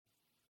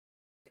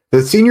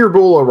The Senior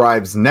Bowl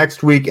arrives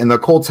next week, and the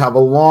Colts have a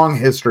long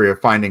history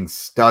of finding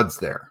studs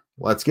there.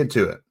 Let's get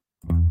to it.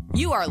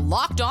 You are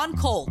Locked On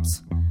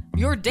Colts,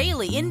 your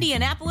daily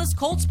Indianapolis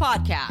Colts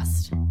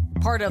podcast.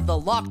 Part of the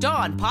Locked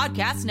On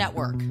Podcast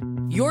Network,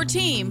 your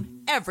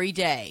team every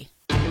day.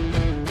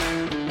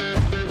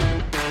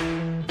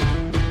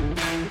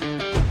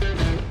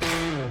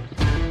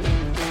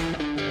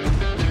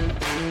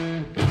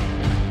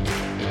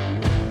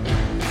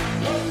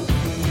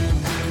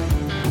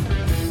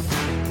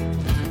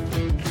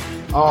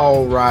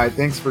 All right.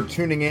 Thanks for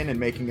tuning in and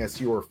making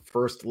us your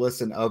first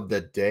listen of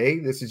the day.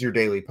 This is your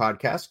daily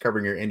podcast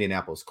covering your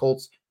Indianapolis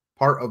Colts,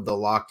 part of the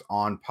Locked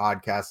On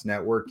Podcast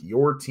Network,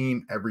 your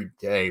team every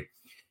day.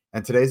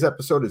 And today's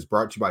episode is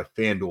brought to you by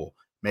FanDuel.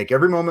 Make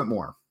every moment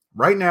more.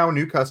 Right now,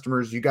 new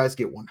customers, you guys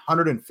get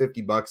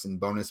 $150 in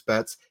bonus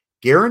bets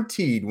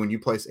guaranteed when you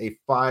place a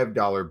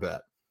 $5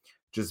 bet.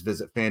 Just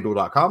visit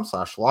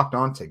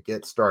FanDuel.com/lockedon to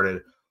get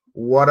started.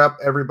 What up,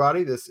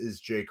 everybody? This is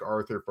Jake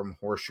Arthur from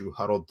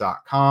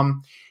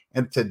horseshoehuddle.com.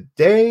 And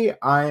today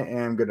I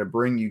am going to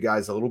bring you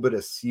guys a little bit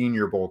of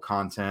Senior Bowl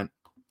content.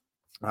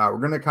 We're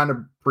going to kind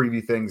of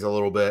preview things a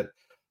little bit,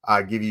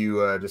 give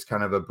you just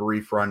kind of a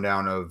brief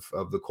rundown of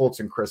the Colts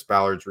and Chris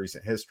Ballard's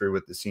recent history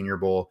with the Senior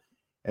Bowl,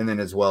 and then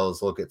as well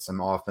as look at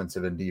some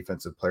offensive and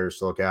defensive players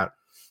to look at.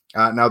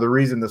 Now, the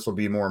reason this will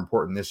be more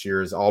important this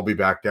year is I'll be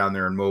back down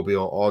there in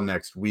Mobile all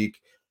next week.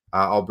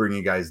 I'll bring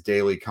you guys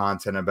daily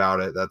content about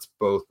it. That's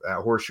both at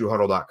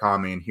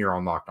horseshoehuddle.com and here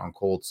on Locked On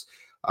Colts.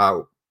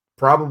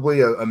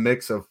 Probably a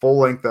mix of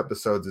full-length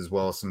episodes as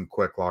well as some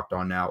quick Locked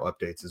On Now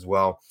updates as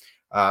well.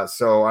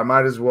 So I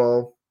might as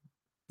well,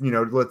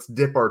 let's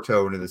dip our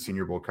toe into the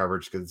Senior Bowl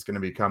coverage because it's going to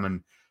be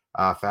coming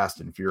fast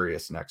and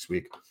furious next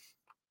week.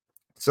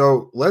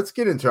 So let's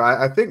get into it.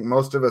 I think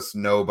most of us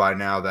know by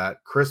now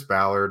that Chris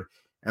Ballard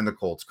and the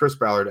Colts, Chris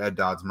Ballard, Ed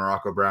Dodds,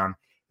 Morocco Brown,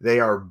 they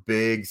are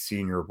big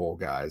Senior Bowl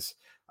guys.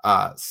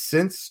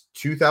 Since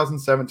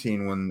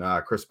 2017, when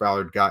Chris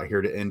Ballard got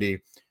here to Indy,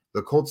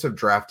 the Colts have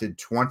drafted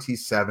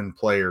 27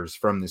 players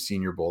from the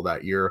Senior Bowl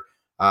that year.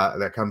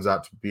 That comes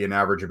out to be an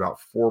average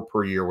about 4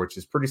 per year, which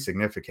is pretty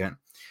significant.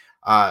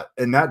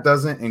 And that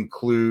doesn't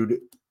include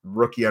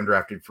rookie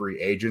undrafted free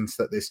agents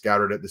that they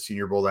scouted at the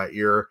Senior Bowl that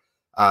year.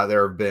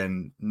 There have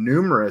been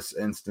numerous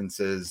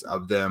instances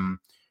of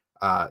them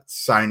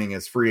signing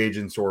as free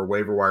agents or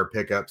waiver wire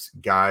pickups,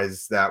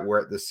 guys that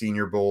were at the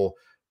Senior Bowl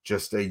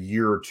just a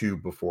year or two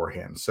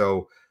beforehand.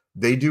 So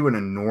they do an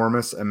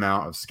enormous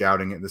amount of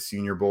scouting at the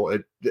Senior Bowl.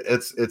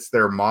 It's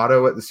their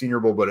motto at the Senior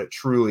Bowl, but it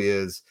truly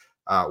is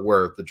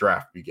where the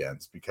draft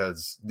begins,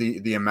 because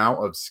the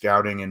amount of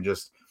scouting and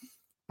just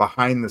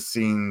behind the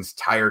scenes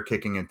tire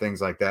kicking and things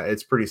like that,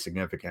 it's pretty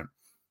significant.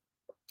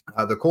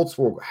 The Colts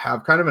will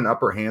have kind of an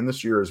upper hand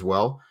this year as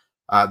well.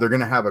 They're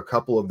going to have a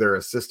couple of their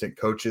assistant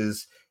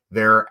coaches.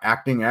 They're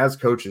acting as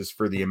coaches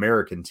for the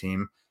American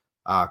team.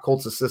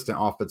 Colts assistant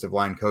offensive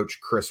line coach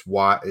Chris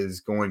Watt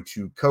is going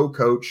to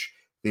co-coach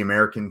the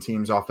American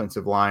team's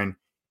offensive line.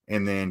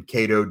 And then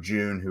Cato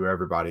June, who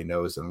everybody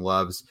knows and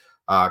loves,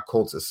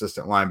 Colts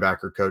assistant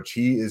linebacker coach,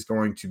 he is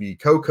going to be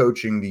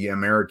co-coaching the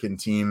American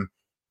team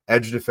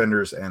edge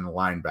defenders and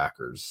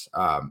linebackers.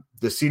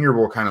 The Senior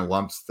Bowl kind of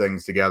lumps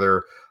things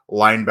together.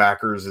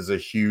 Linebackers is a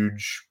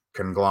huge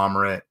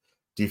conglomerate,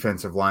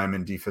 defensive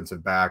linemen,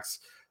 defensive backs.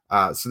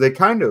 So they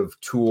kind of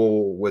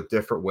tool with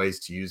different ways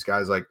to use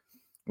guys. Like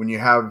when you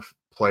have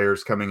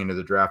players coming into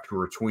the draft who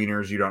are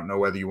tweeners, you don't know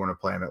whether you want to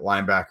play them at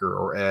linebacker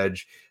or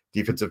edge,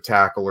 defensive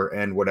tackle or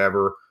end,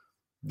 whatever.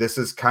 This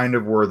is kind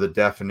of where the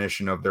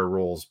definition of their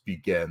roles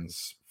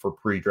begins for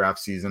pre-draft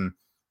season.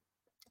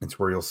 It's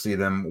where you'll see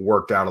them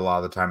worked out a lot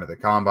of the time at the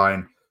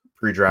combine,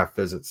 pre-draft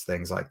visits,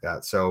 things like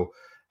that. So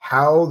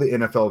how the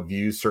NFL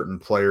views certain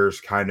players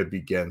kind of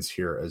begins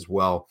here as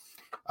well.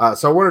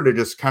 So I wanted to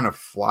just kind of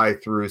fly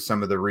through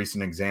some of the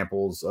recent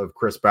examples of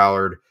Chris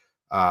Ballard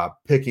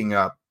picking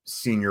up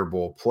Senior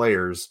Bowl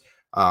players,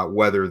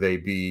 whether they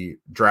be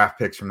draft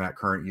picks from that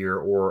current year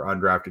or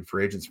undrafted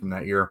free agents from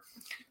that year.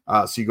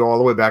 So you go all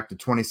the way back to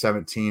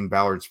 2017,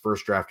 Ballard's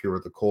first draft year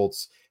with the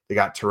Colts. They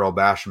got Terrell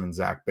Basham and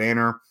Zach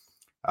Banner.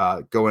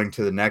 Going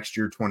to the next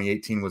year,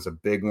 2018 was a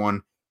big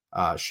one.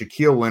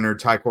 Shaquille Leonard,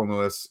 Tyquan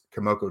Lewis,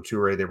 Kamoko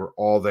Toure, they were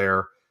all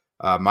there.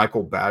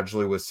 Michael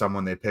Badgley was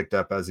someone they picked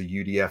up as a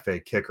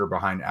UDFA kicker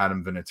behind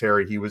Adam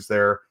Vinatieri. He was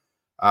there.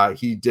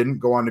 He didn't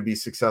go on to be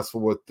successful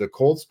with the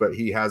Colts, but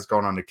he has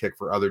gone on to kick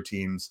for other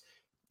teams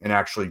and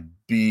actually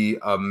be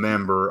a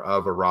member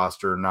of a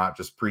roster, not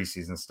just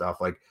preseason stuff.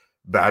 Like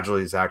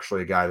Badgley is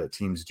actually a guy that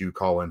teams do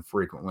call in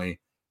frequently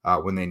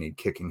when they need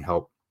kicking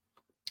help.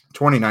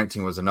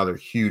 2019 was another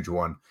huge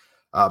one.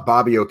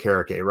 Bobby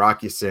Okereke,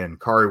 Rocky Sin,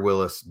 Kari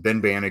Willis,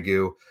 Ben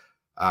Banigou,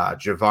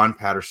 Javon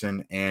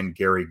Patterson, and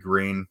Gary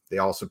Green. They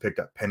also picked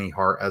up Penny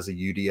Hart as a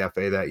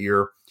UDFA that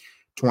year.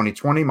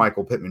 2020,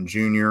 Michael Pittman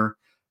Jr.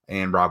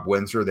 and Rob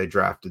Windsor, they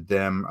drafted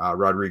them.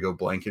 Rodrigo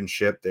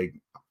Blankenship,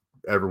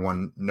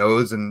 everyone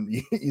knows and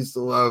used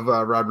to love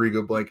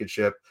Rodrigo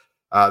Blankenship,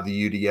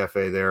 the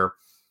UDFA there.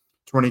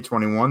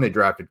 2021, they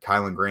drafted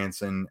Kylan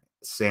Granson,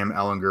 Sam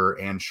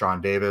Ellinger, and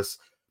Sean Davis.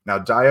 Now,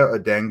 Dayo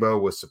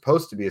Odeyingbo was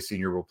supposed to be a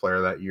Senior Bowl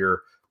player that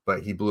year,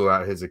 but he blew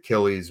out his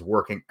Achilles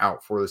working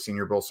out for the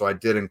Senior Bowl, so I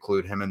did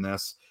include him in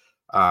this.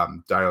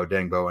 Dayo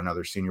Odeyingbo,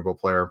 another Senior Bowl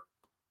player.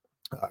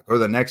 Go to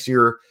the next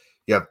year,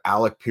 you have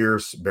Alec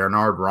Pierce,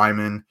 Bernard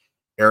Ryman,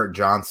 Eric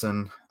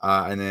Johnson,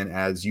 and then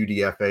as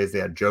UDFAs, they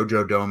had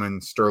JoJo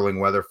Doman, Sterling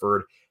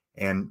Weatherford,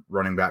 and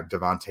running back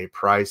Devontae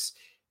Price.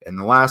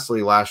 And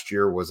lastly, last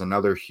year was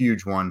another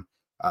huge one.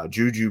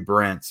 Juju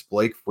Brents,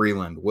 Blake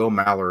Freeland, Will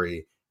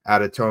Mallory,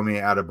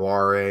 Adetomi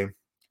Adebawore,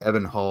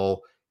 Evan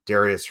Hull,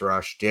 Darius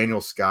Rush, Daniel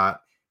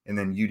Scott, and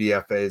then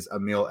UDFA's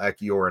Emil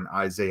Ekiyor and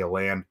Isaiah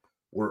Land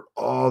were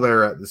all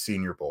there at the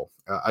Senior Bowl.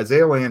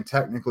 Isaiah Land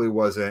technically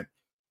wasn't,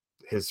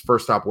 his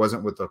first stop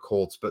wasn't with the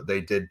Colts, but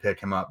they did pick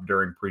him up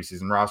during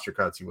preseason roster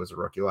cuts. He was a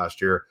rookie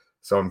last year,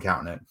 so I'm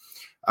counting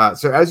it.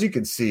 So as you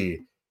can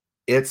see,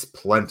 it's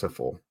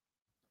plentiful.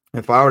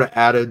 If I would have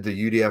added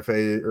the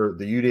UDFA or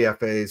the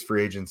UDFA's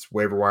free agents,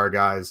 waiver wire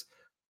guys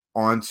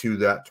onto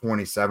that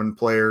 27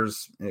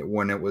 players,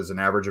 when it was an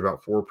average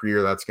about 4 per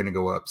year, that's going to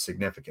go up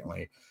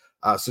significantly.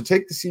 So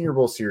take the Senior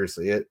Bowl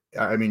seriously.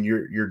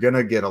 You're going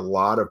to get a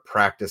lot of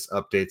practice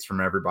updates from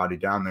everybody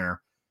down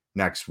there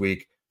next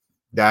week.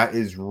 That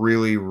is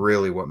really,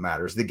 really what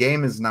matters. The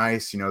game is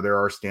nice. There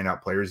are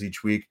standout players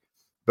each week,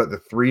 but the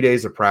 3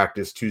 days of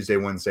practice, Tuesday,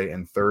 Wednesday,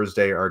 and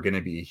Thursday, are going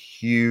to be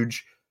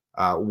huge.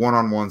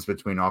 One-on-ones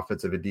between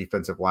offensive and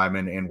defensive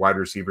linemen and wide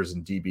receivers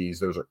and DBs.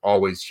 Those are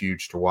always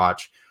huge to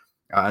watch.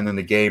 And then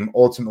the game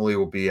ultimately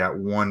will be at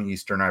 1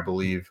 Eastern, I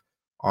believe,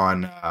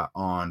 on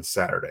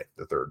Saturday,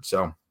 the 3rd.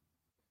 So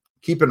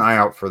keep an eye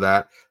out for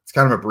that. It's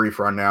kind of a brief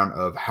rundown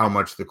of how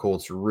much the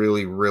Colts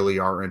really, really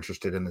are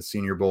interested in the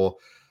Senior Bowl.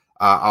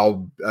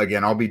 I'll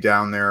be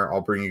down there.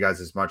 I'll bring you guys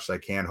as much as I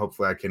can.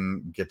 Hopefully I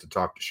can get to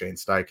talk to Shane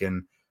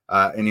Steichen,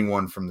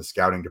 anyone from the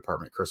scouting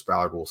department. Chris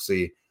Ballard, we'll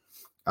see.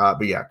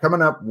 But yeah,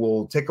 coming up,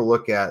 we'll take a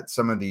look at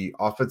some of the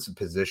offensive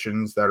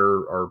positions that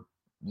are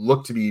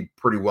look to be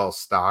pretty well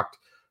stocked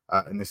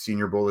in the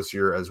Senior Bowl this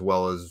year, as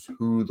well as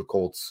who the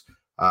Colts,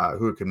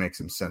 who it can make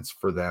some sense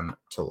for them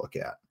to look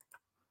at.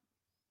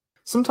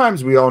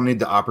 Sometimes we all need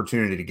the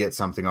opportunity to get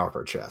something off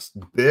our chest,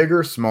 big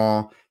or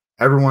small.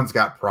 Everyone's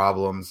got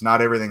problems.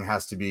 Not everything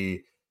has to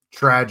be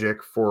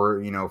tragic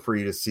for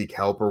you to seek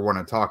help or want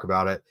to talk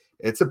about it.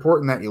 It's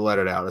important that you let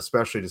it out,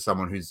 especially to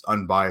someone who's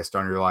unbiased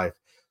on your life.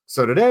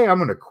 So today I'm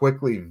going to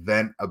quickly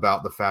vent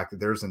about the fact that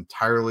there's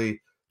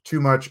entirely too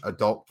much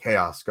adult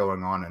chaos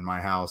going on in my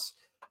house.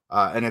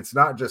 And it's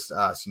not just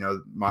us.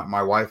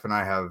 My wife and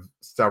I have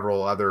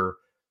several other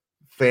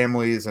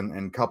families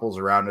and couples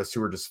around us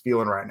who are just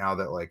feeling right now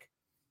that like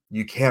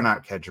you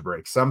cannot catch a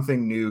break.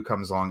 Something new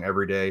comes along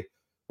every day,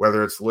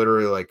 whether it's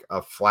literally like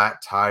a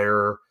flat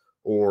tire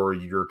or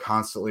you're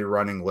constantly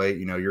running late.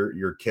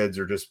 Your kids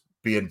are just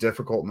being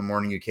difficult in the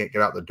morning. You can't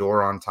get out the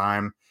door on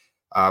time.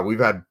 We've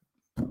had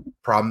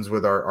problems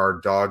with our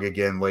dog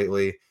again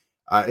lately.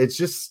 It's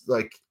just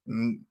like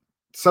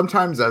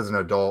sometimes as an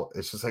adult,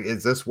 it's just like,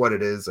 is this what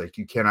it is? Like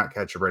you cannot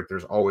catch a break.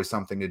 There's always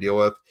something to deal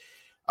with.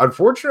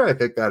 Unfortunately, I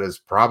think that is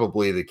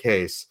probably the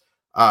case.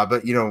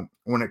 But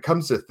when it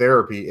comes to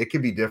therapy, it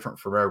can be different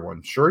for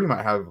everyone. Sure, you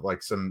might have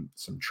like some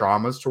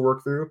traumas to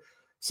work through.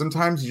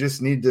 Sometimes you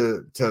just need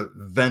to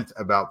vent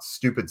about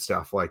stupid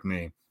stuff like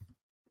me.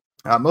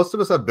 Most of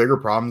us have bigger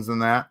problems than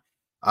that.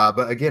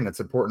 But again, it's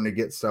important to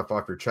get stuff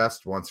off your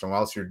chest once in a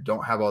while so you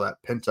don't have all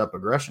that pent up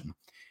aggression.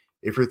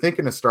 If you're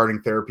thinking of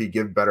starting therapy,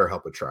 give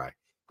BetterHelp a try.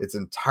 It's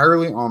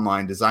entirely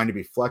online, designed to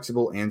be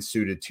flexible and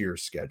suited to your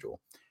schedule.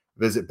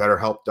 Visit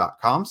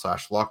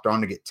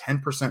BetterHelp.com/lockedon to get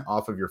 10%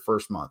 off of your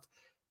first month.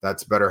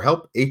 That's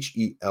BetterHelp,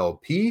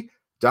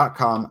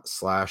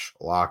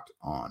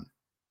 HELP.com/lockedon.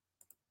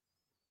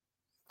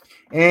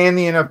 And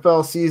the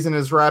NFL season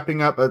is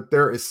wrapping up, but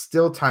there is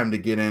still time to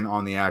get in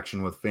on the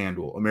action with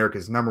FanDuel,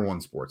 America's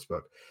 #1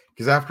 sportsbook.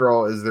 Because after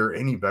all, is there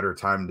any better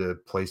time to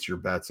place your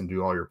bets and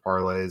do all your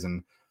parlays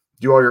and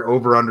do all your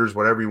over-unders,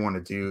 whatever you want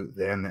to do,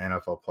 than the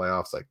NFL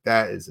playoffs? Like,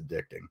 that is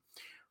addicting.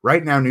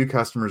 Right now, new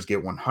customers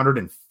get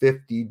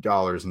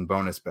 $150 in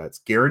bonus bets,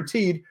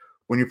 guaranteed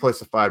when you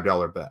place a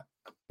 $5 bet.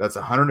 That's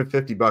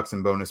 $150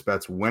 in bonus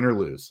bets, win or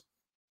lose.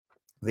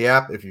 The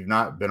app, if you've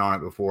not been on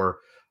it before,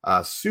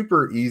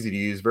 super easy to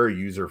use, very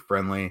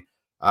user-friendly.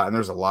 And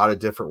there's a lot of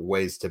different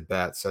ways to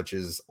bet, such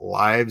as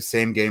live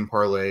same-game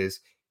parlays.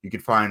 You can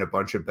find a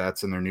bunch of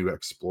bets in their new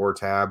Explore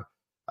tab.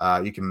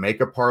 You can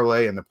make a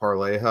parlay in the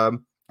Parlay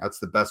Hub. That's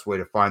the best way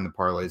to find the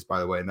parlays, by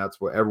the way, and that's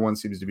what everyone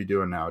seems to be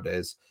doing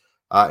nowadays,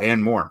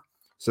 and more.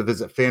 So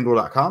visit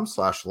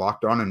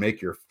FanDuel.com/lockedon and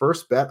make your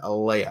first bet a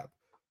layup.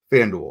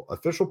 FanDuel,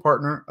 official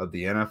partner of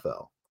the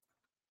NFL.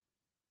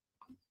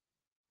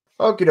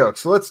 Okie doke,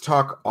 so let's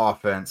talk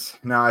offense.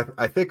 Now,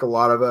 I think a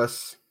lot of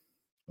us,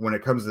 when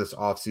it comes to this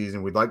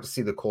offseason, we'd like to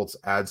see the Colts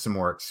add some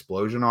more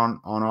explosion on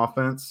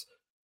offense.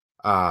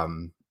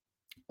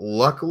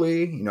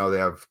 Luckily, they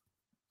have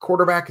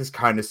quarterback is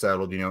kind of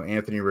settled.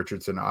 Anthony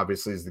Richardson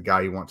obviously is the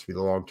guy you want to be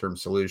the long-term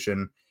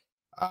solution.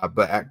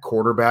 But at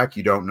quarterback,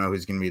 you don't know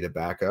who's going to be the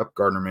backup.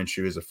 Gardner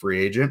Minshew is a free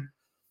agent.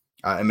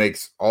 It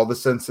makes all the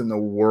sense in the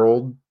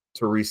world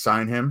to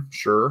re-sign him,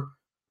 sure.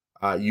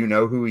 You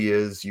know who he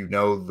is. You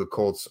know the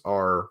Colts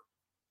are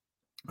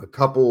a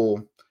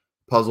couple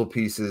puzzle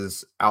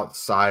pieces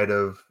outside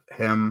of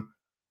him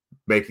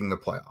making the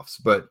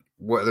playoffs, but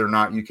whether or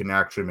not you can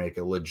actually make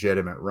a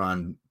legitimate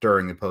run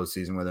during the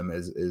postseason with him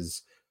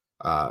is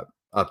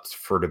up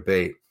for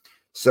debate.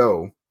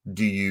 So,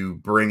 do you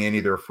bring in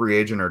either a free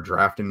agent or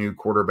draft a new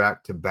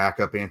quarterback to back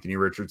up Anthony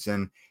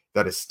Richardson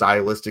that is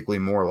stylistically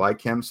more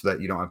like him, so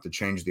that you don't have to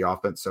change the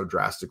offense so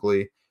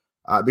drastically?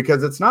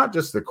 Because it's not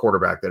just the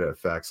quarterback that it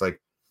affects.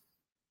 Like,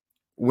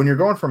 when you're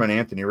going from an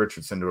Anthony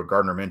Richardson to a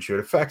Gardner Minshew,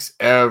 it affects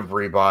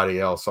everybody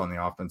else on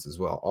the offense as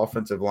well.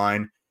 Offensive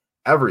line,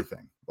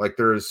 everything. Like,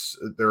 there is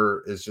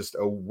just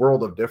a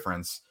world of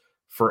difference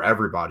for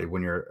everybody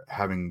when you're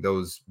having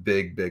those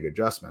big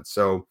adjustments.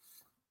 So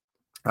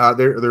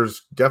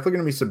there's definitely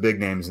going to be some big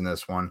names in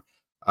this one.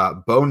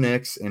 Bo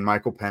Nix and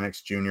Michael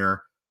Penix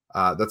Jr.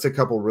 That's a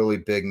couple really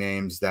big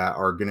names that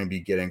are going to be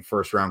getting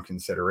first round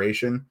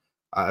consideration.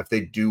 If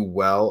they do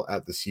well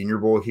at the Senior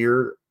Bowl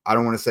here, I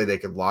don't want to say they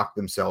could lock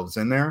themselves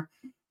in there,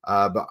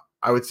 but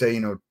I would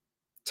say,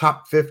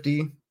 top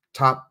 50,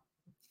 top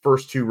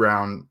first 2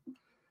 round.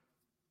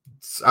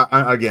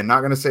 Again,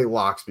 not going to say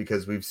locks,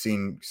 because we've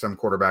seen some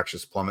quarterbacks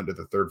just plummet to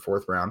the 3rd,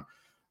 4th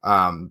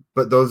round.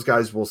 But those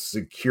guys will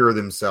secure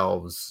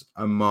themselves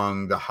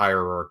among the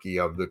hierarchy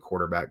of the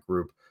quarterback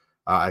group.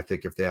 I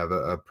think if they have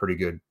a pretty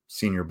good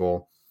Senior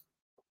Bowl.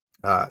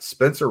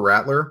 Spencer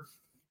Rattler,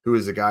 who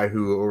is a guy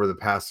who over the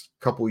past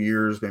couple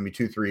years, maybe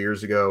 2-3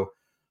 years ago,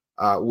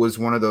 was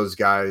one of those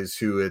guys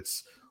who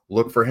it's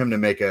look for him to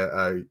make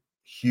a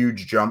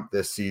huge jump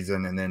this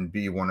season and then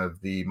be one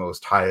of the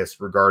most highest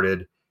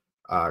regarded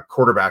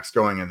quarterbacks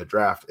going in the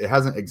draft. It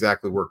hasn't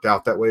exactly worked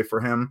out that way for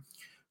him.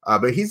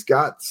 But he's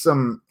got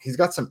some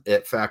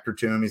it factor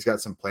to him. He's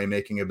got some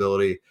playmaking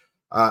ability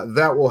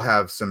that will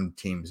have some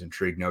teams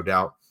intrigued, no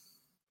doubt.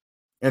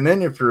 And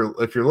then if you're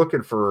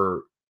looking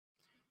for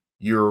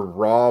your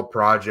raw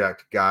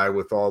project guy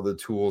with all the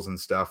tools and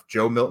stuff,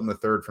 Joe Milton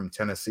III from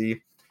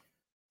Tennessee,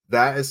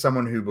 that is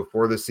someone who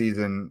before the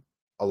season,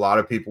 a lot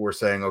of people were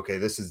saying, okay,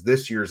 this is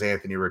this year's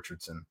Anthony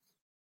Richardson.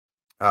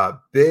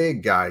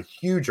 Big guy,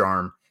 huge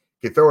arm,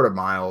 could throw it a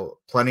mile,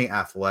 plenty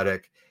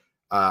athletic.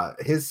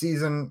 His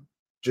season,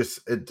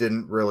 it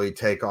didn't really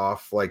take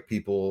off like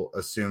people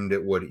assumed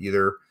it would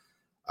either.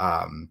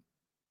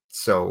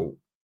 So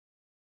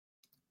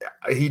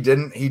he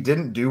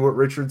didn't do what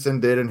Richardson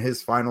did in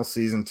his final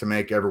season to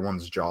make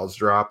everyone's jaws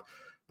drop.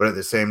 But at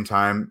the same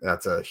time,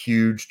 that's a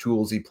huge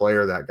toolsy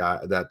player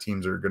that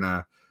teams are going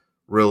to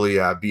really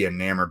be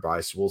enamored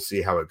by. So we'll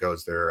see how it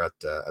goes there at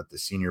the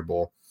Senior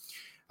Bowl.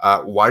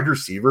 Wide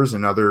receivers,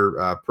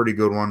 another pretty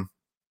good one.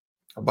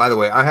 By the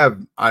way, I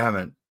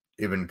haven't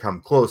even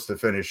come close to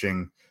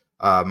finishing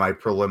my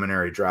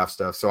preliminary draft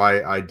stuff. So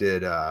I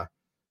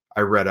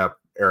read up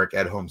Eric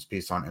Edholm's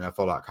piece on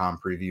NFL.com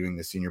previewing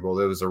the Senior Bowl.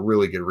 It was a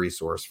really good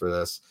resource for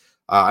this.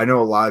 I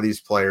know a lot of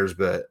these players,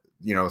 but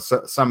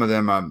some of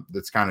them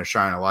that's kind of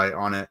shine a light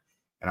on it,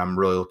 and I'm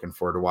really looking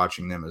forward to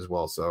watching them as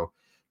well. So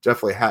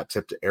definitely hat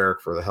tip to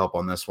Eric for the help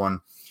on this one.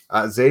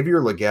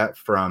 Xavier Legette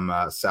from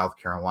South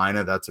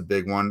Carolina, that's a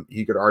big one.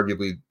 He could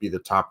arguably be the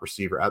top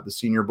receiver at the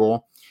Senior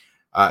Bowl.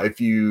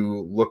 If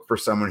you look for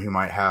someone who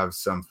might have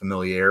some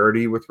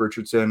familiarity with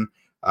Richardson,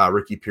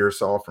 Ricky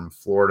Pearsall from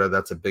Florida,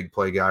 that's a big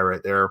play guy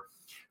right there.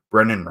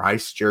 Brendan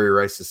Rice, Jerry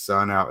Rice's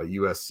son out at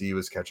USC,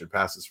 was catching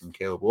passes from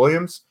Caleb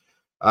Williams.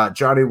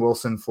 Johnny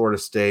Wilson, Florida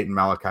State, and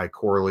Malachi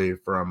Corley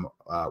from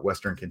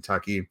Western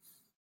Kentucky.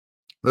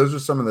 Those are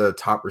some of the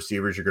top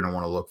receivers you're going to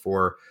want to look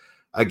for.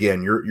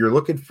 Again, you're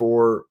looking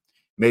for,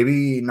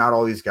 maybe not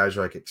all these guys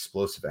are like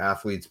explosive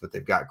athletes, but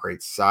they've got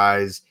great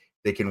size.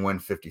 They can win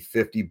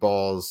 50-50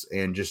 balls,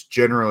 and just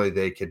generally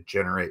they could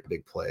generate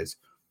big plays.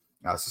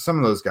 So some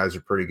of those guys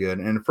are pretty good.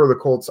 And for the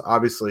Colts,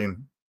 obviously,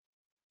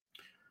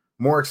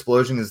 more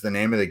explosion is the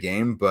name of the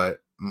game, but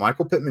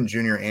Michael Pittman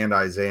Jr. and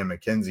Isaiah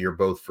McKenzie are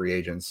both free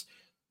agents.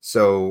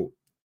 So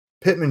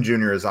Pittman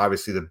Jr. is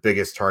obviously the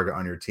biggest target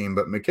on your team,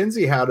 but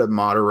McKenzie had a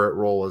moderate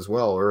role as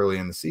well early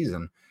in the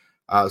season.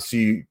 So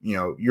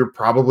you're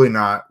probably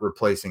not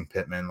replacing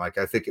Pittman. Like,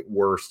 I think at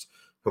worst,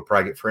 he'll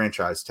probably get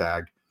franchise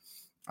tagged.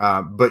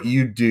 But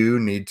you do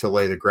need to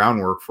lay the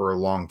groundwork for a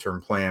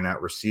long-term plan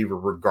at receiver,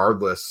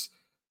 regardless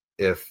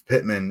if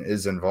Pittman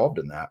is involved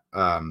in that.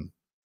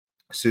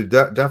 So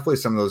definitely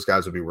some of those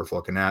guys will be worth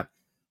looking at.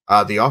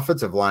 The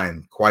offensive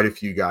line, quite a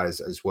few guys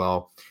as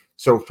well.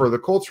 So for the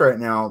Colts right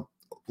now,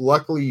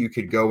 luckily you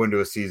could go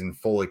into a season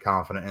fully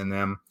confident in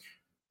them.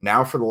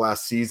 Now for the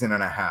last season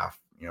and a half,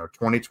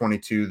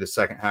 2022, the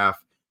second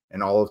half,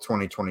 and all of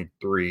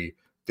 2023,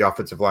 the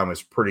offensive line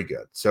was pretty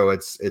good. So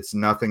it's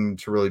nothing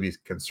to really be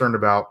concerned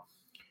about.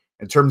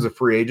 In terms of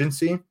free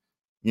agency,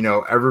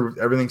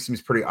 everything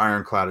seems pretty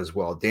ironclad as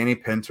well. Danny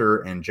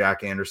Pinter and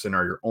Jack Anderson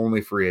are your only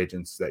free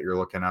agents that you're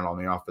looking at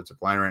on the offensive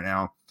line right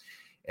now.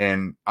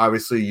 And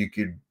obviously you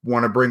could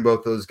want to bring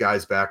both those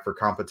guys back for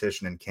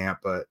competition in camp,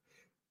 but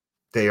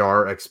they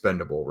are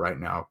expendable right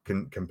now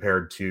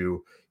compared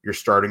to your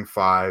starting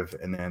 5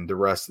 and then the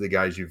rest of the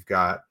guys you've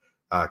got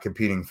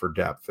competing for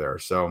depth there.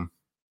 So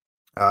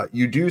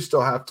you do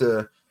still have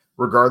to,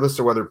 regardless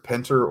of whether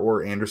Pinter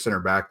or Anderson are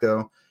back,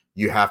 though,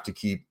 you have to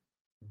keep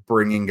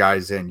bringing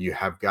guys in. You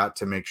have got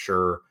to make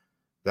sure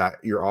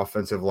that your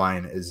offensive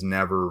line is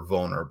never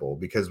vulnerable,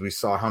 because we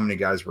saw how many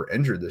guys were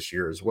injured this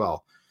year as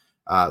well.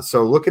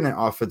 So looking at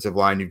offensive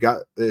line,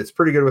 it's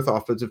pretty good with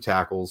offensive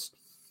tackles.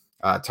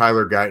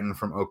 Tyler Guyton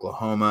from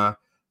Oklahoma,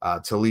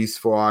 Talise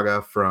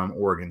Fuaga from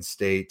Oregon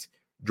State,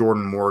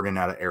 Jordan Morgan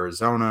out of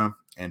Arizona,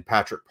 and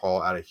Patrick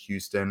Paul out of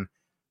Houston.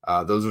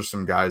 Those are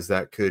some guys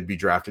that could be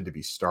drafted to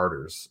be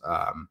starters.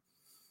 When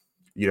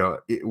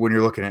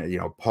you're looking at,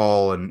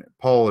 Paul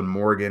and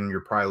Morgan, you're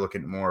probably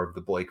looking at more of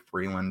the Blake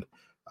Freeland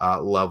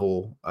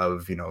level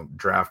of,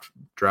 draft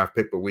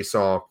pick. But we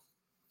saw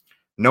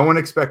no one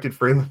expected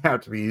Freeland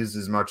out to be used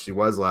as much as he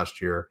was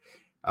last year.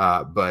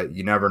 But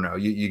you never know.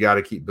 You got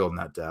to keep building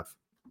that depth.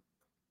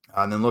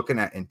 And then looking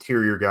at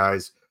interior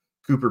guys,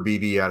 Cooper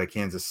Beebe out of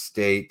Kansas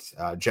State,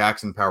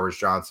 Jackson Powers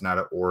Johnson out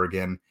of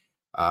Oregon.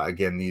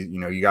 Again,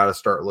 you got to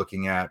start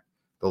looking at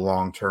the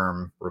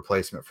long-term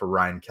replacement for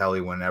Ryan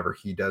Kelly whenever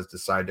he does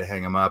decide to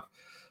hang him up.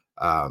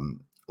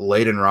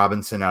 Layden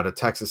Robinson out of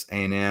Texas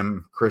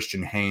A&M,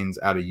 Christian Haynes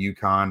out of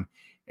UConn,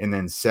 and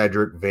then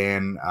Cedric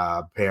Van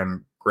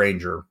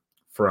Granger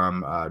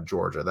from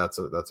Georgia. That's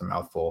a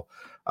mouthful.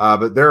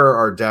 But there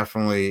are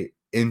definitely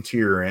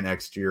interior and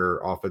exterior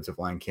offensive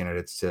line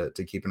candidates to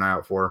keep an eye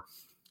out for.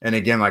 And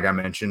again, like I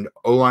mentioned,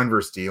 O-line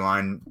versus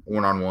D-line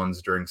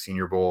one-on-ones during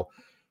Senior Bowl.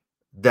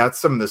 That's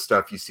some of the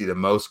stuff you see the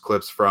most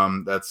clips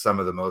from. That's some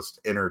of the most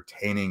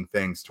entertaining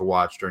things to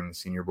watch during the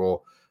Senior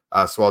Bowl.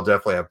 So I'll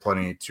definitely have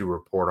plenty to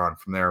report on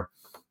from there.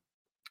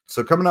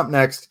 So coming up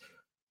next,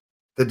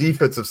 the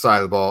defensive side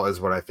of the ball is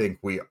what I think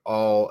we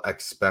all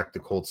expect the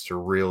Colts to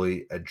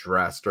really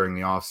address during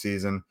the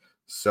offseason.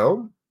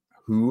 So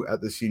who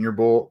at the Senior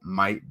Bowl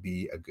might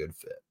be a good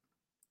fit?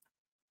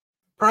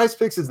 Prize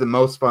Picks is the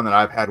most fun that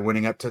I've had,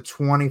 winning up to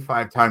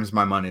 25 times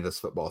my money this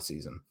football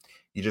season.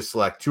 You just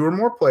select 2 or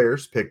more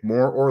players, pick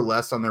more or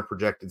less on their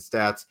projected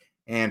stats,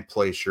 and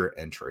place your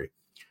entry.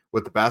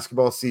 With the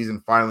basketball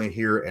season finally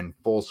here in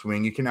full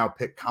swing, you can now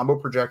pick combo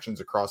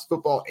projections across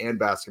football and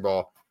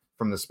basketball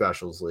from the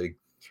Specials League.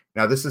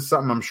 Now, this is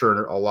something I'm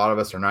sure a lot of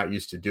us are not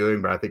used to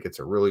doing, but I think it's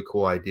a really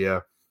cool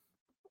idea.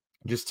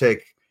 Just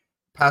take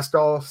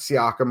Pascal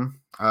Siakam,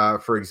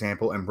 for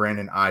example, and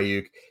Brandon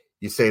Ayuk.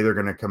 You say they're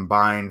going to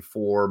combine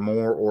for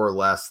more or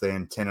less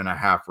than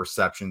 10.5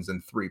 receptions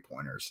and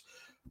 3-pointers.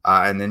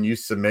 And then you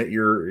submit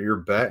your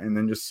bet and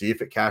then just see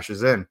if it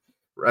cashes in.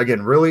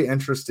 Again, really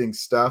interesting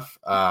stuff.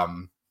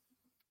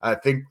 I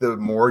think the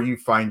more you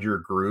find your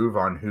groove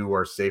on who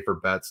are safer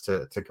bets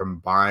to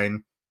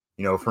combine,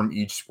 from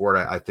each sport,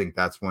 I think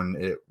that's when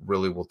it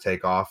really will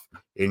take off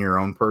in your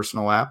own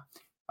personal app.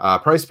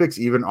 Prize Picks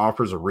even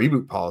offers a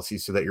reboot policy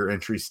so that your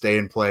entries stay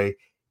in play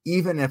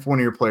even if one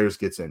of your players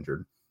gets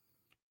injured.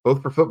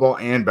 Both for football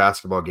and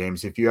basketball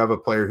games, if you have a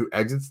player who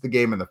exits the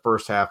game in the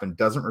first half and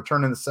doesn't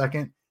return in the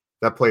second,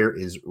 that player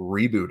is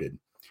rebooted.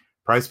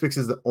 Prize Picks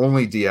is the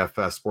only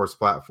DFS sports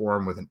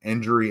platform with an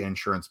injury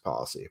insurance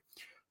policy.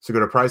 So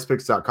go to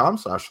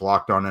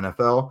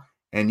prizepicks.com/LockedOnNFL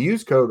and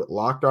use code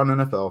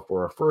LockedOnNFL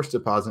for a first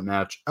deposit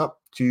match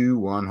up to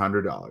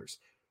 $100.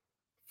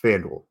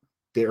 FanDuel,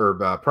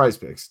 Prize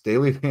Picks,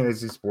 daily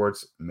fantasy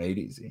sports made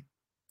easy.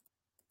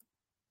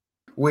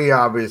 We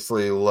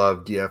obviously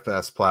love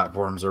DFS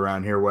platforms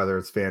around here, whether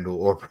it's FanDuel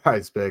or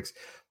Prize Picks.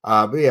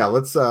 But yeah,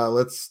 let's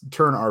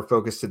turn our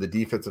focus to the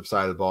defensive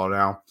side of the ball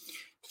now.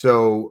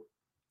 So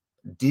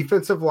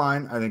defensive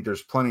line, I think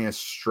there's plenty of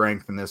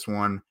strength in this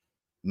one.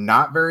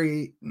 Not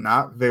very.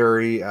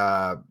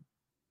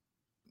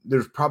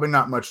 There's probably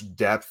not much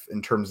depth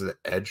in terms of the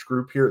edge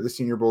group here at the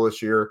Senior Bowl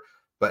this year,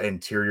 but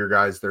interior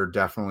guys, there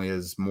definitely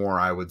is more,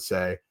 I would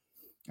say.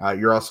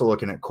 You're also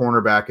looking at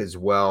cornerback as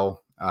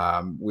well.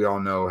 We all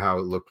know how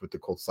it looked with the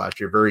Colts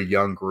last year. Very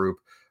young group,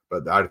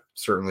 but I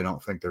certainly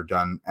don't think they're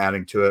done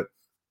adding to it.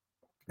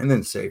 And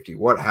then safety.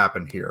 What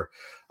happened here?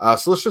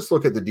 So let's just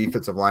look at the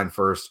defensive line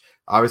first.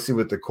 Obviously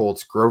with the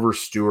Colts, Grover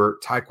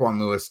Stewart, Tyquan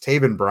Lewis,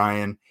 Taven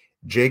Bryan,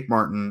 Jake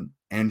Martin,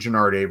 and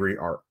Jannard Avery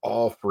are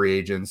all free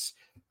agents.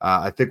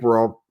 I think we're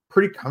all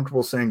pretty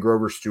comfortable saying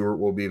Grover Stewart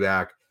will be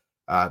back.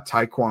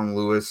 Tyquan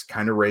Lewis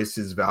kind of raised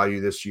his value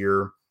this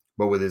year,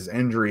 but with his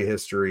injury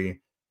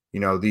history,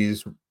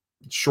 these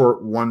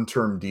short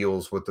one-term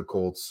deals with the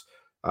Colts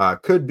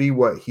could be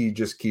what he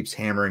just keeps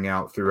hammering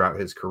out throughout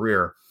his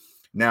career.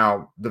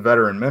 Now, the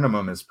veteran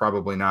minimum is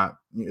probably not,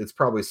 it's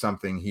probably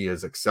something he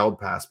has excelled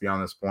past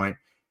beyond this point,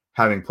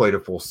 having played a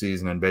full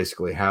season and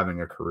basically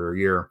having a career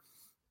year.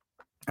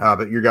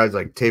 But your guys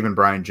like Taven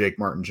Bryan, Jake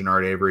Martin,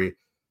 Jannard Avery,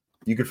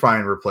 you could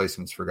find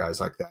replacements for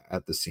guys like that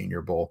at the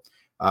Senior Bowl.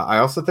 I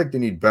also think they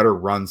need better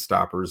run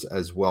stoppers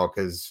as well,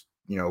 because,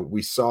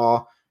 we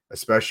saw,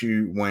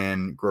 especially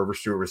when Grover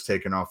Stewart was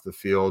taken off the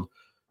field,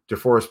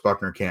 DeForest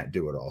Buckner can't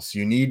do it all. So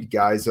you need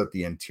guys at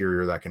the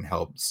interior that can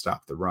help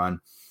stop the run.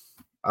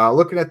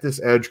 Looking at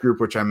this edge group,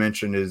 which I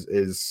mentioned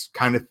is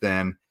kind of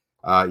thin.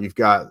 You've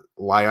got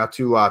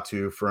Laiatu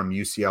Latu from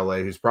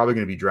UCLA, who's probably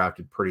going to be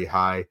drafted pretty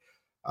high.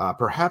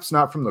 Perhaps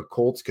not from the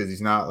Colts because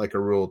he's not like a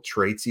real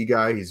traitsy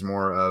guy. He's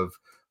more of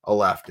a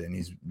left end.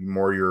 He's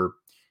more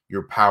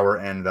your power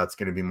end. That's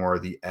going to be more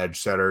of the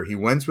edge setter. He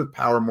wins with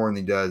power more than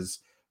he does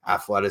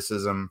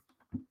athleticism.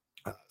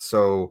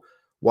 So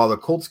while the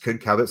Colts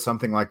could covet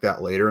something like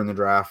that later in the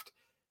draft,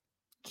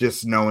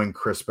 just knowing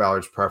Chris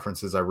Ballard's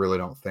preferences, I really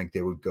don't think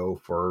they would go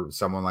for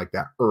someone like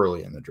that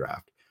early in the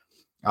draft.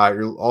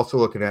 You're also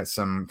looking at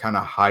some kind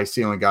of high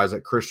ceiling guys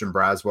like Christian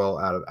Braswell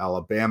out of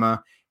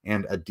Alabama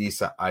and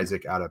Adisa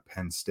Isaac out of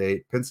Penn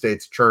State. Penn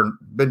State's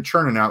been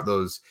churning out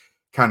those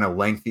kind of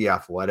lengthy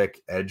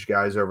athletic edge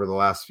guys over the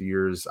last few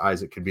years.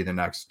 Isaac could be the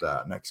next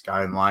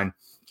guy in line.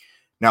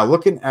 Now,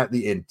 looking at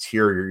the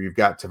interior, you've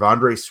got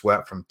Tavondre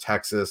Sweat from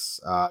Texas,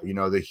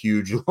 the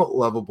huge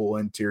lovable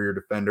interior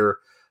defender.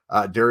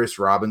 Darius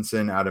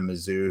Robinson out of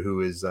Mizzou, who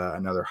is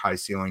another high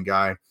ceiling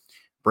guy.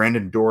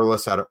 Brandon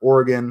Dorlus out of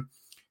Oregon.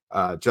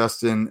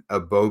 Justin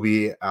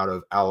Abobi out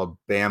of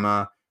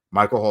Alabama.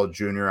 Michael Hall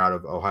Jr. out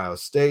of Ohio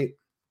State.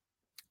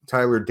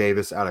 Tyler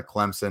Davis out of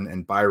Clemson,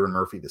 and Byron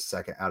Murphy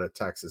II out of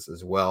Texas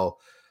as well.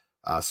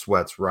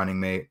 Sweat's running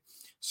mate.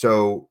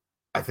 So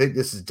I think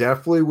this is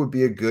definitely would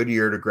be a good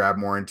year to grab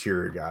more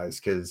interior guys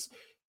because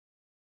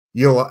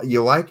you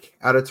like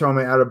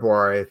Adetome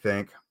Adebawore, I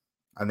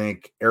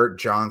think Eric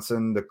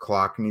Johnson, the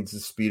clock needs to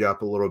speed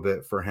up a little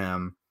bit for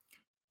him.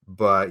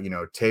 But,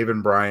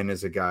 Taven Bryan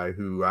is a guy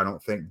who I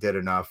don't think did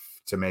enough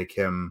to make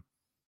him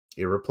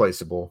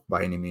irreplaceable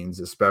by any means,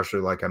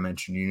 especially like I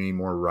mentioned, you need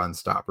more run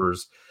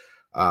stoppers.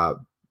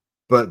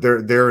 But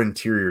their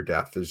interior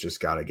depth has just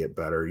got to get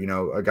better.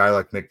 A guy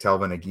like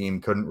McTelvin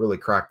Agim couldn't really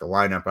crack the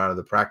lineup out of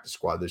the practice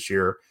squad this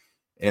year,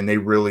 and they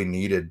really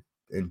needed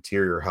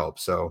interior help.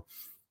 So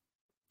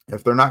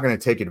if they're not going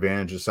to take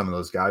advantage of some of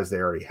those guys they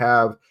already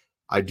have,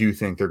 I do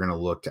think they're going to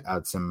look to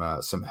add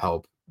some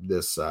help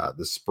this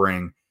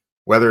spring,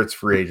 whether it's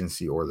free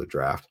agency or the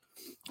draft.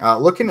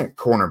 Looking at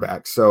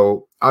cornerbacks,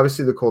 so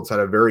obviously the Colts had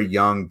a very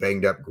young,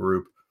 banged-up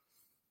group.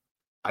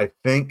 I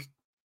think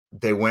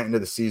they went into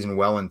the season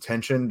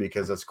well-intentioned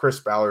because, as Chris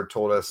Ballard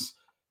told us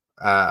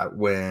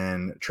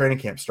when training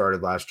camp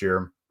started last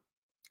year,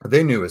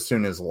 they knew as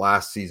soon as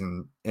last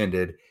season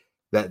ended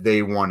that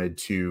they wanted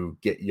to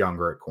get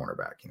younger at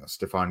cornerback.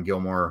 Stephon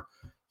Gilmore,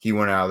 he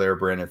went out of there.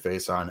 Brandon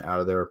Faison out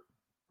of there.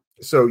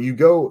 So you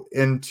go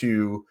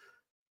into,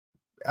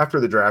 after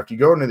the draft, you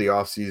go into the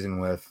offseason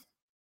with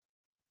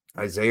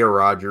Isaiah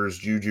Rodgers,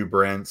 Juju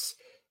Brents,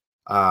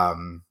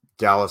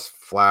 Dallas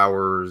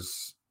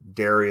Flowers,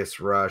 Darius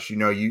Rush.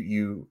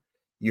 You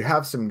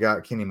have some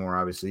guys, Kenny Moore,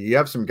 obviously. You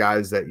have some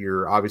guys that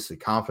you're obviously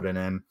confident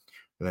in.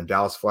 And then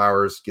Dallas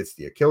Flowers gets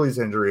the Achilles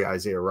injury.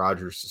 Isaiah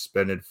Rodgers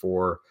suspended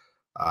for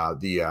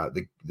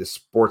the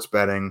sports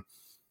betting.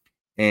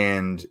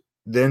 And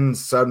then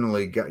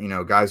suddenly,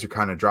 guys are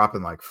kind of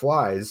dropping like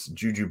flies.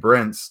 Juju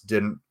Brents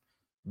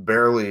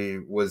barely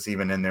was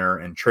even in there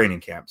in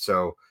training camp.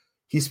 So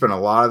he spent a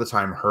lot of the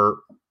time hurt.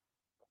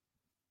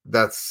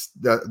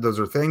 Those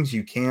are things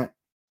you can't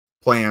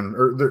plan,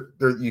 or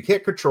you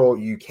can't control.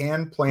 You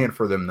can plan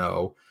for them,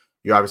 though.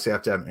 You obviously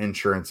have to have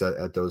insurance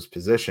at those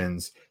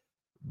positions.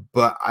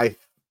 But I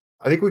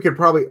think we could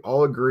probably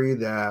all agree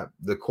that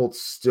the Colts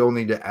still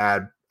need to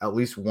add at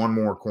least one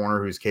more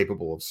corner who's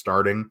capable of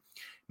starting.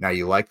 Now,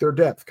 you like their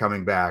depth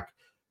coming back,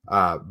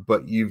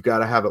 but you've got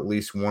to have at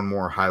least one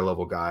more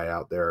high-level guy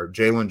out there.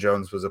 Jalen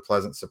Jones was a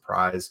pleasant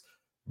surprise,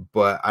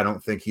 but I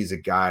don't think he's a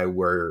guy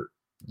where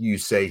you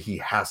say he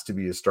has to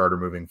be a starter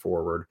moving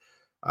forward.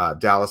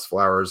 Dallas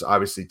Flowers,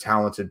 obviously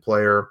talented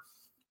player,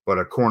 but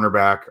a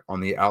cornerback on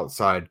the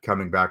outside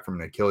coming back from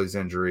an Achilles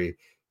injury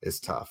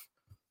is tough.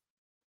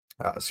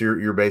 So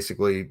you're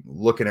basically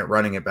looking at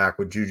running it back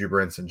with Juju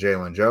Brents and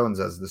Jalen Jones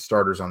as the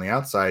starters on the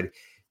outside.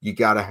 You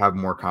got to have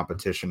more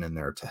competition in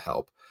there to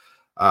help.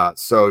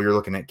 So you're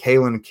looking at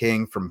Kalen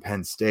King from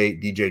Penn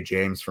State, DJ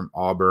James from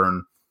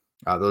Auburn.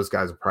 Those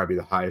guys will probably be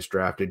the highest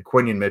drafted.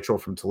 Quinion Mitchell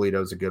from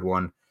Toledo is a good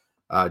one.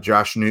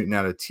 Josh Newton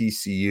out of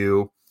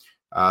TCU.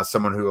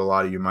 Someone who a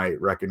lot of you might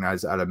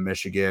recognize out of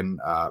Michigan.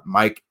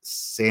 Mike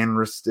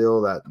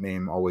Sanderstill, that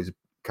name always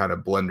kind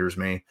of blenders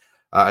me.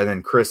 And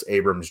then Chris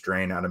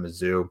Abrams-Drain out of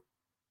Mizzou.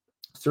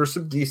 So there's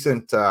some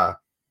decent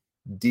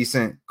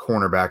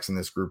cornerbacks in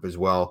this group as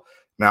well.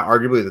 Now,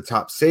 arguably the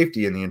top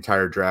safety in the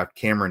entire draft,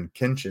 Cameron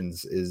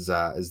Kinchins, is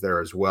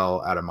there as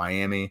well out of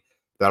Miami.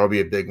 That'll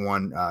be a big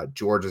one.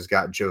 Georgia's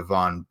got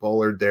Javon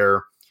Bullard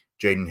there.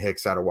 Jaden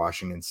Hicks out of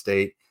Washington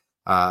State.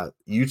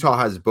 Utah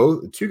has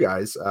two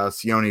guys,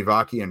 Sione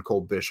Vaki and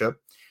Cole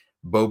Bishop.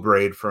 Bo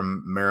Braid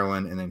from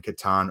Maryland, and then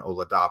Katan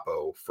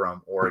Oladapo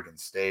from Oregon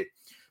State.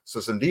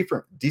 So some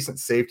decent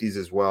safeties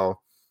as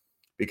well,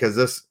 because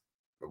this,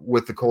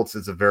 with the Colts,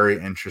 is a very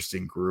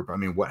interesting group. I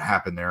mean, what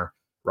happened there?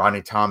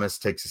 Rodney Thomas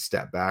takes a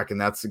step back, and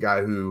that's the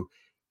guy who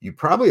you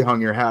probably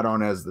hung your hat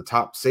on as the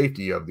top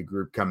safety of the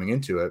group coming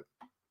into it.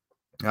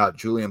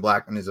 Julian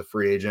Blackman is a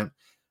free agent.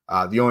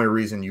 The only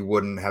reason you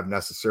wouldn't have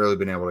necessarily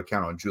been able to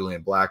count on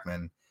Julian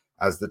Blackman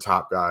as the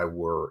top guy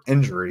were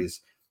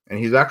injuries. And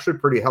he's actually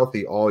pretty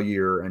healthy all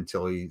year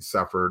until he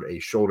suffered a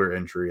shoulder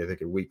injury, I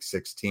think in week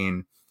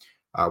 16.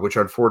 which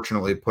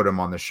unfortunately put him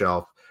on the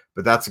shelf.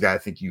 But that's a guy I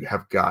think you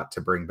have got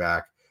to bring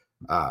back.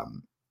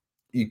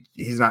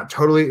 He's not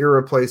totally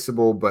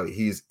irreplaceable, but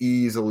he's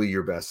easily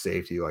your best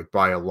safety, like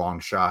by a long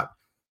shot.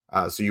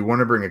 So you want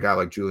to bring a guy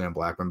like Julian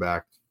Blackmon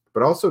back,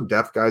 but also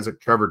depth guys like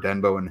Trevor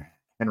Denbo and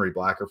Henry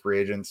Black are free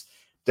agents.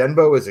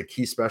 Denbo is a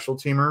key special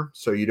teamer,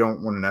 so you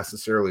don't want to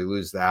necessarily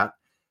lose that.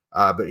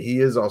 But he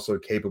is also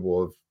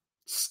capable of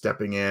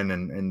stepping in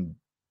and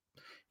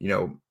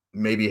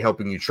maybe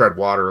helping you tread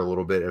water a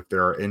little bit if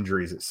there are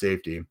injuries at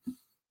safety.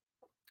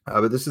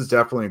 But this is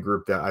definitely a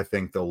group that I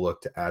think they'll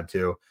look to add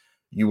to.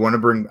 You want to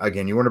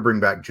bring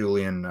back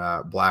Julian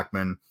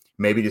Blackmon,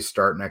 maybe to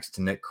start next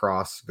to Nick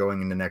Cross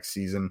going into next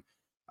season.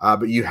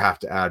 But you have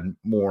to add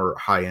more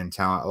high-end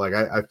talent. Like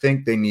I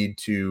think they need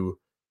to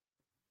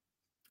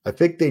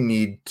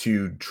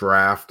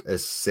draft a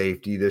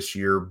safety this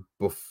year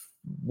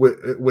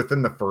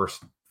within the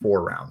first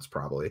 4 rounds,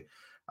 probably.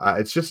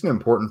 It's just an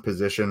important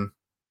position.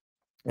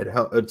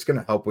 It's going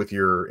to help with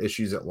your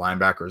issues at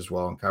linebacker as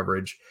well in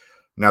coverage.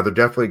 Now they're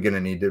definitely going to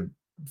need to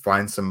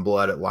find some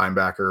blood at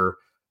linebacker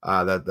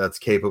that's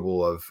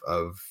capable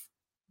of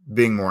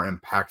being more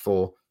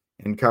impactful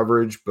in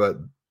coverage, but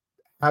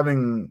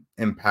having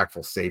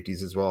impactful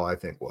safeties as well, I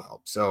think will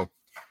help. So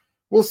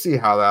we'll see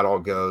how that all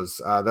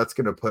goes. That's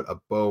going to put a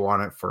bow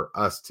on it for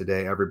us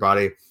today,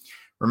 everybody.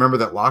 Remember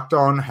that Locked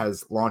On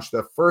has launched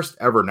the first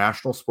ever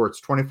national sports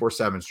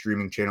 24/7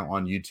 streaming channel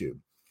on YouTube.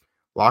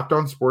 Locked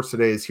On Sports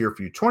Today is here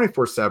for you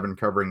 24/7,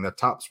 covering the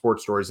top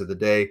sports stories of the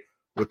day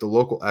with the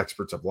local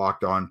experts of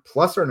Locked On,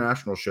 plus our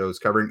national shows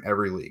covering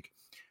every league.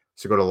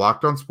 So go to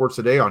Locked On Sports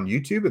Today on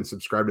YouTube and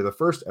subscribe to the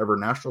first ever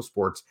national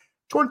sports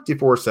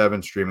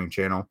 24/7 streaming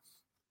channel.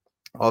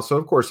 Also,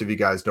 of course, if you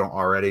guys don't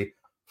already,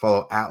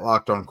 follow at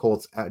Locked On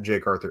Colts, at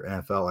Jake Arthur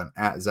NFL, and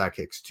at Zach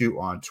Hicks 2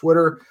 on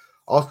Twitter.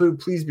 Also,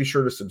 please be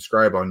sure to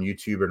subscribe on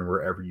YouTube and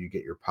wherever you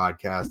get your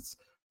podcasts.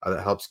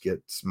 That helps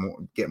get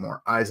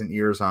more eyes and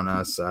ears on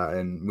us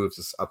and moves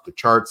us up the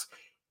charts.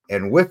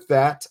 And with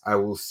that, I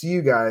will see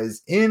you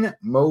guys in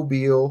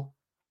Mobile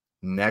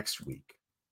next week.